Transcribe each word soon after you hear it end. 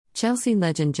Chelsea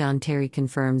legend John Terry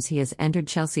confirms he has entered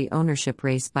Chelsea ownership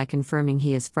race by confirming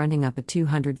he is fronting up a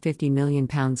 £250 million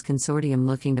consortium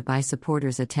looking to buy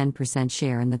supporters a 10%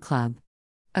 share in the club.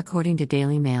 According to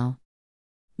Daily Mail.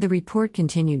 The report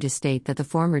continued to state that the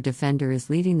former defender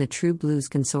is leading the True Blues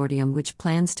consortium, which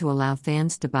plans to allow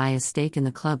fans to buy a stake in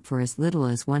the club for as little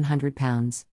as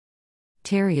 £100.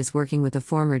 Terry is working with the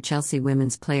former Chelsea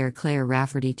women's player Claire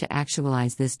Rafferty to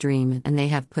actualize this dream, and they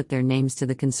have put their names to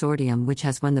the consortium, which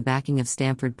has won the backing of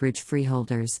Stamford Bridge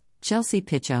freeholders, Chelsea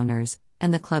pitch owners,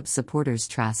 and the club's supporters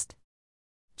trust.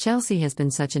 "Chelsea has been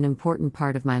such an important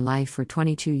part of my life for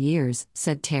 22 years,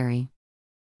 said Terry.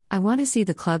 "I want to see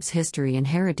the club's history and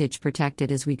heritage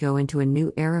protected as we go into a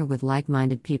new era with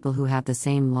like-minded people who have the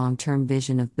same long-term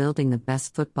vision of building the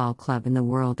best football club in the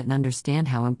world and understand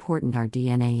how important our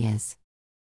DNA is."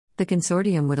 The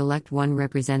consortium would elect one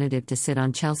representative to sit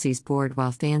on Chelsea's board,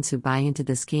 while fans who buy into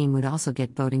the scheme would also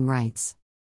get voting rights.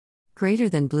 Greater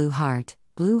than Blue Heart,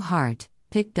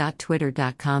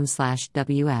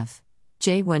 pic.twitter.com/WF.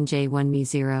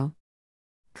 J1J1Me0.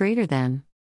 Greater than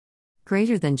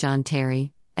John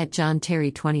Terry, at John Terry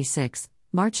 26,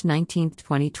 March 19,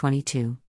 2022.